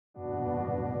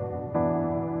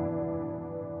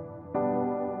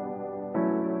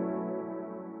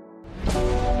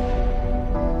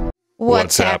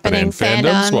What's happening,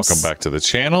 fandoms? Welcome back to the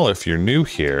channel. If you're new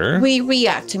here, we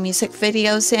react to music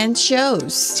videos and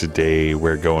shows. Today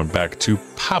we're going back to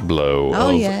Pablo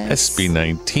of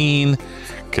SB19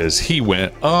 because he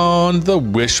went on the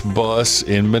Wish bus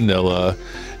in Manila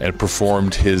and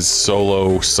performed his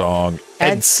solo song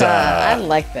EDSA. I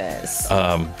like this.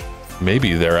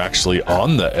 Maybe they're actually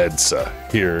on the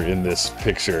EDSA here in this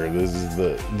picture. This is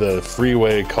the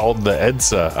freeway called the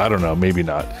EDSA. I don't know, maybe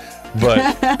not.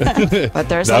 But, but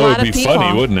there's a lot of people. That would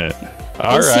be funny, wouldn't it?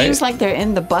 It seems like they're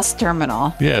in the bus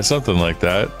terminal. Yeah, something like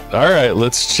that. All right,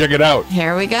 let's check it out.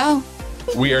 Here we go.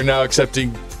 We are now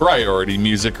accepting priority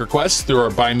music requests through our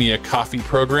Buy Me a Coffee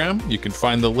program. You can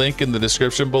find the link in the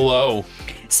description below.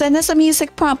 Send us a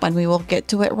music prompt and we will get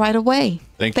to it right away.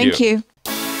 Thank you.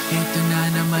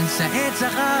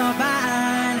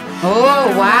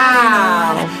 Oh,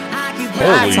 wow.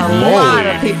 That's a lot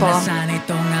of people.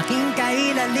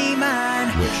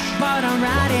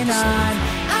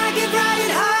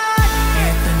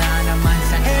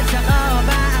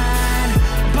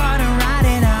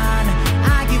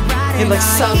 He looks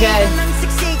so good.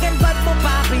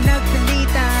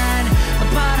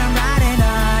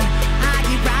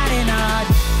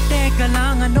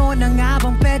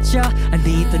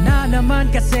 Andito na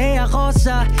naman kasi ako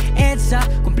sa EDSA.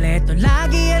 Kompleto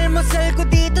lagi almusal ko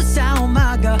dito sa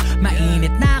umaga.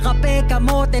 Mainit na kape,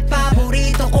 kamote,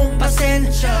 paborito kong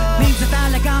pasensya. Minsan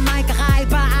talaga may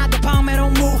kakaiba, aga pang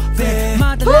merong movie.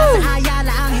 Madalas sa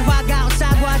Ayala ang hiwaga ko sa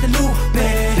Guadalupe.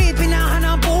 Pipinahan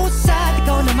ang pusa,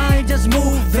 ikaw naman just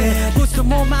move it. Gusto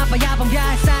mo mapayapang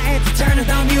biyahe sa EDSA, turn it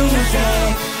down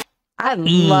music. I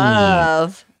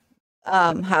love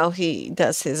how he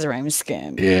does his rhyme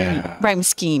schemes,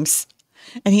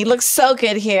 and he looks so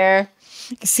good here.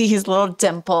 You can see his little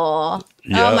dimple.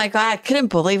 Yep. Oh my god, I couldn't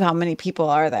believe how many people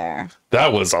are there.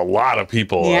 That was a lot of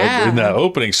people. Yeah. In that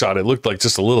opening shot, it looked like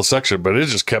just a little section, but it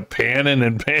just kept panning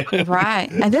and panning.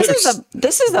 Right, and this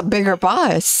is a bigger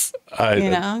bus,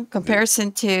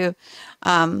 comparison to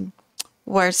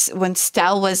when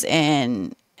Stel was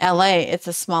in LA. It's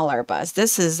a smaller bus.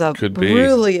 This is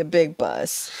really a big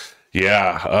bus.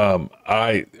 Yeah,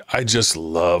 I just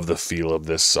love the feel of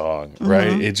this song,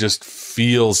 right? It just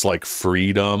feels like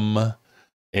freedom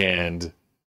and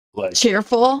like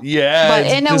cheerful. Yeah, but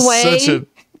in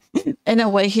a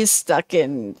way, he's stuck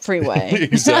in freeway.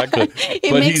 Exactly.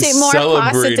 It makes it more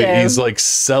positive. He's like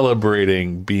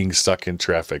celebrating being stuck in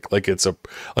traffic, like it's a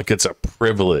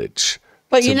privilege.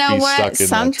 But you know what?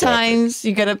 Sometimes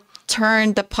you gotta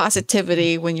turn the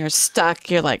positivity when you're stuck.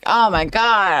 You're like, oh my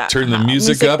god, turn the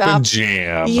music up and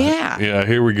jam. Yeah,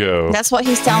 here we go. That's what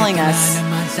he's telling us.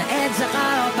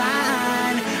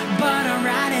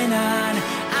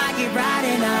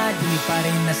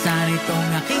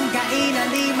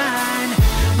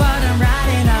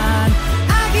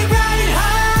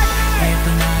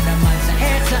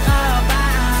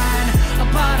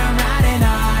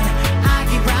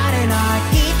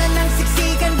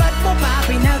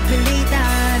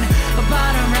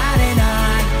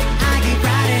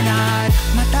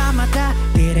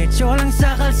 Lang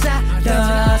sa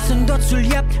kalsada, sundot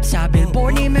sulyap sa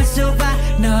billboard ni Mesuba.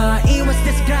 Na iwas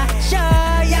disgrasya,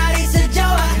 yari sa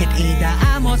jowa. Hit-ida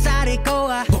amo sa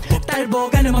rikoa, talbo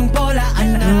ka namang bola.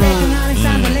 Anak teka nga lang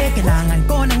sandali, kailangan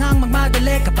ko na ngang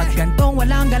magmadali. Kapag gantong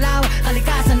walang galaw,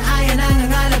 kalikasan ay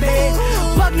nangangalabi.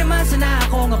 Wag naman sana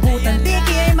akong abutan, di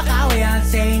kiya'y makawayan.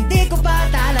 Say hindi ko pa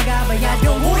talaga bayad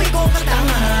yung huli kong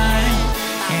katangahan.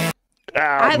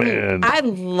 I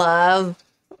love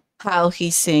how he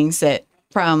sings it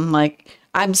from like,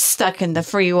 I'm stuck in the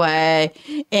freeway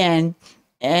and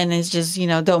it's just,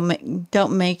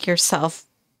 don't make yourself,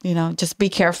 just be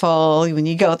careful when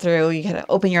you go through, you gotta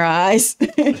open your eyes.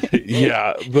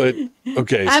 Yeah, but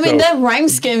okay. I mean, the rhyme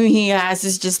scheme he has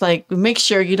is just like, make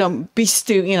sure you don't be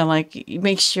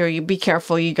make sure you be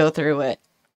careful, you go through it.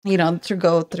 To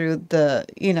go through the,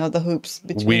 the hoops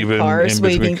between cars,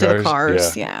 weaving through the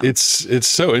cars. Yeah. It's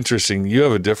so interesting. You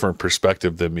have a different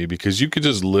perspective than me because you could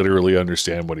just literally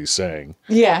understand what he's saying.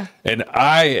 Yeah. And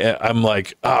I'm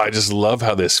like, I just love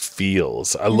how this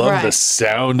feels. I love the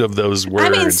sound of those words.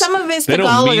 I mean, some of his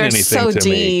Tagalog are so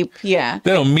deep. Yeah.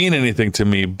 They don't mean anything to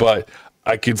me, but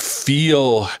I could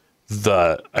feel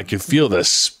the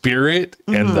spirit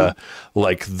and the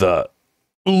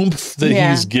oomph that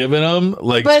he's giving them.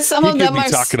 Like, but some he of could them be are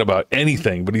talking about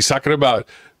anything, but he's talking about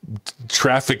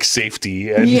traffic safety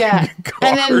and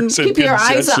and then keep your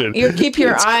eyes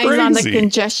on the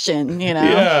congestion, you know.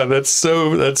 Yeah, that's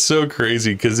so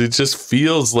crazy because it just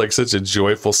feels like such a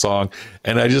joyful song,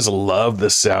 and I just love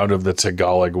the sound of the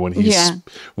Tagalog when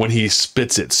he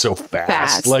spits it so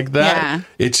fast like that.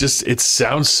 It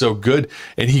sounds so good,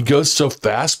 and he goes so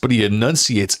fast, but he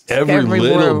enunciates every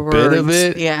little bit of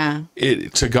it.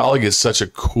 Tagalog is such a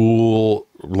cool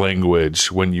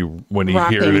language when you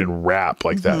hear it in rap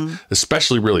like that,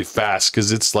 especially really fast,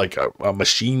 because it's like a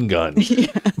machine gun.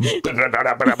 It's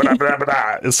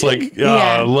like,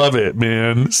 I love it,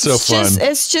 man. So fun.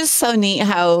 It's just so neat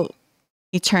how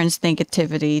he turns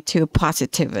negativity to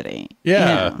positivity. You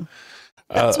know?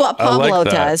 That's what Pablo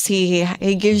does. He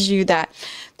gives you that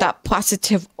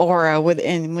positive aura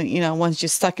within, you know, once you're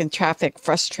stuck in traffic,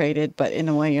 frustrated, but in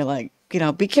a way you're like, you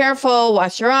know, be careful,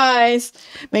 watch your eyes,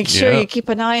 make sure you keep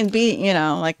an eye and beat, you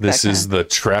know, like this is the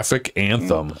traffic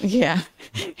anthem. Yeah.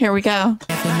 Here we go.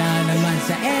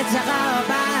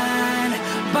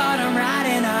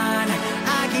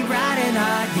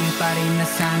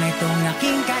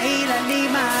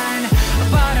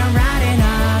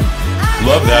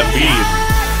 Love that beat.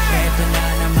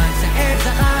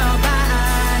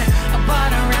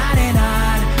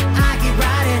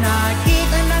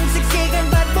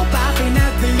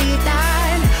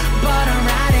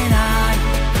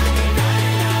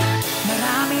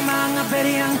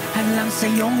 Sa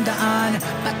iyong daan,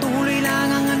 patuloy lang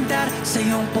ang andar sa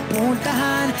iyong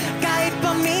pupuntahan. Kahit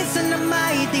pa minsan na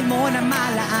may di mo na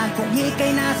malaan, kung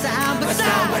ika'y nasa abasa,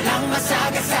 basta walang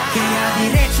masagasa. Kaya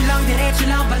diretso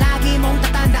lang, palagi mong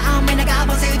tatandaan, may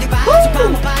nag-aabang sa'yo, di ba? Supa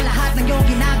mo pa lahat ng iyong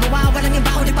ginagawa, walang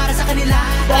iba kundi para sa kanila.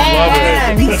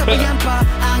 Ating sabayan pa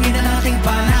ang ina nating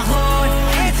panahon.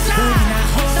 EDSA!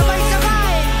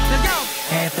 Sabay-sabay! Let's go!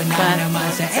 Eto na naman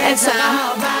sa EDSA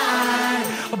kahabaan,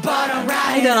 but I'm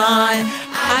riding on,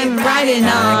 I'm riding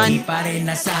on. Lagi pa rin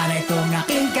nasanay itong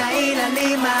aking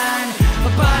kailaliman,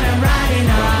 but I'm riding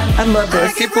on, I love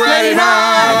this. Keep riding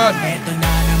on. Eto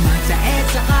na naman sa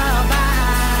EDSA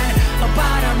kahabaan,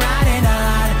 but I'm riding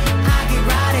on, I keep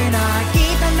riding on.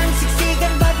 Kita ng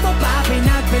siksikan, ba't mo pa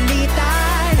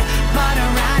pinagpilitan? But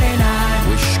I'm riding on.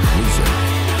 Wish Cruiser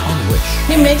on Wish.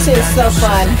 He makes it so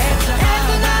fun.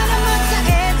 Eto na naman sa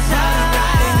EDSA.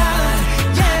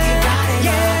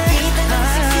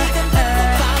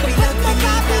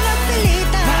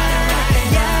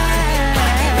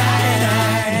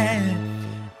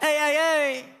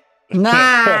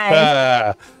 Nice.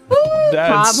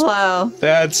 Pablo.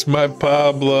 That's my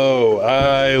Pablo.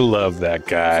 I love that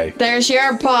guy. There's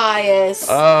your bias.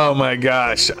 Oh my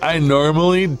gosh. I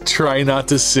normally try not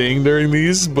to sing during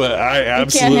these, but I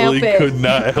absolutely could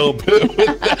not help it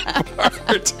with that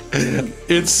part.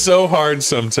 It's so hard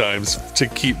sometimes to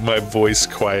keep my voice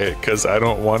quiet because I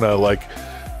don't want to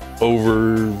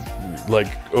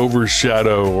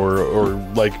overshadow or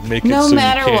make it no so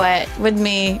matter what. With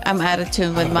me, I'm out of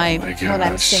tune with when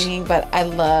I'm singing, but I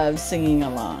love singing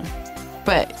along.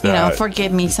 But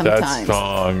forgive me sometimes. That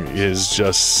song is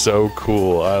just so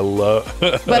cool. I love.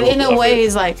 But in a way,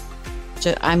 it's like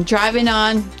I'm driving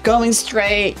on, going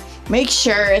straight. Make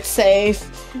sure it's safe,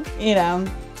 and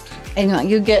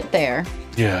you get there.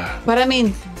 Yeah. But I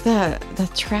mean, the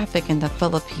traffic in the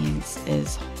Philippines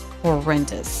is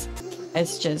horrendous.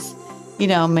 It's just,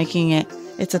 making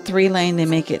it's a 3-lane, they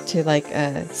make it to like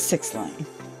a 6-lane.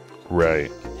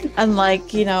 Right.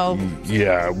 Unlike,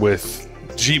 Yeah, with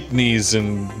jeepneys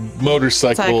and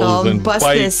motorcycles and buses.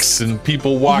 Bikes and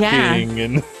people walking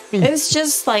and it's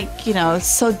just like,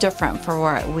 so different for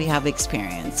what we have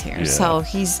experienced here. Yeah. So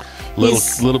he's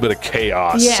little bit of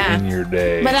chaos in your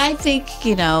day. But I think,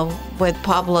 with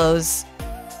Pablo's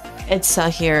EDSA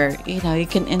here, you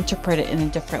can interpret it in a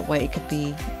different way. It could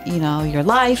be, your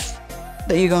life,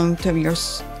 that you're going through your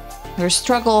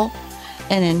struggle,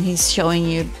 and then he's showing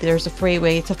you there's a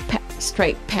freeway, it's a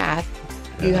straight path.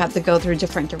 Yeah. You have to go through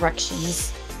different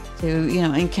directions to,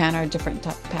 encounter a different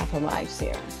path of lives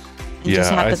here. You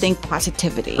just have to think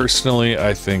positivity. Personally,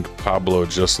 I think Pablo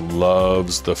just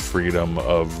loves the freedom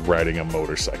of riding a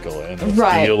motorcycle and the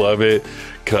feel of it,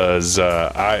 because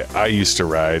I used to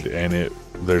ride, and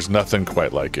there's nothing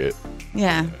quite like it.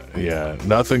 Yeah. Yeah,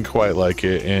 nothing quite like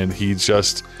it. And he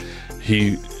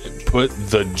put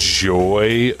the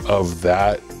joy of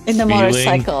that in the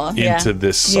motorcycle into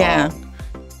this song. Yeah.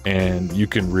 And you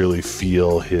can really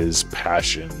feel his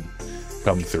passion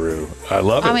come through. I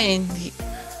love it. I mean,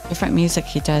 different music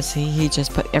he does, he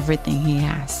just put everything he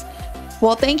has.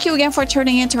 Well, thank you again for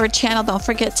tuning into our channel. Don't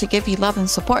forget to give you love and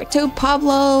support to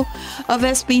Pablo of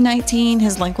SB19.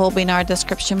 His link will be in our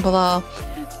description below.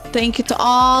 Thank you to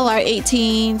all our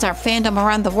 18s, our fandom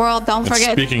around the world. Don't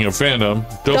forget. Speaking of fandom,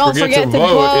 don't forget to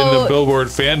vote in the Billboard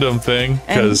fandom thing,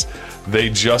 because they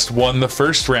just won the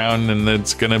first round, and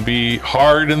it's going to be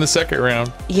hard in the second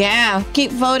round. Yeah,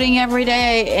 keep voting every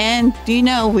day. And you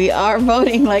know, we are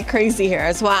voting like crazy here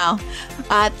as well.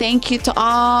 Thank you to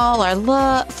all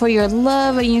our for your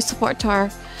love and your support to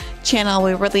our channel.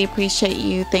 We really appreciate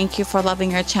you. Thank you for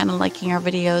loving our channel, liking our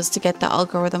videos to get the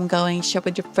algorithm going. Share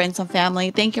with your friends and family.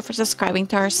 Thank you for subscribing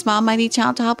to our Small Mighty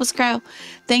channel to help us grow.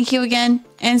 Thank you again,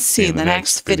 and see you in the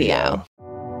next video.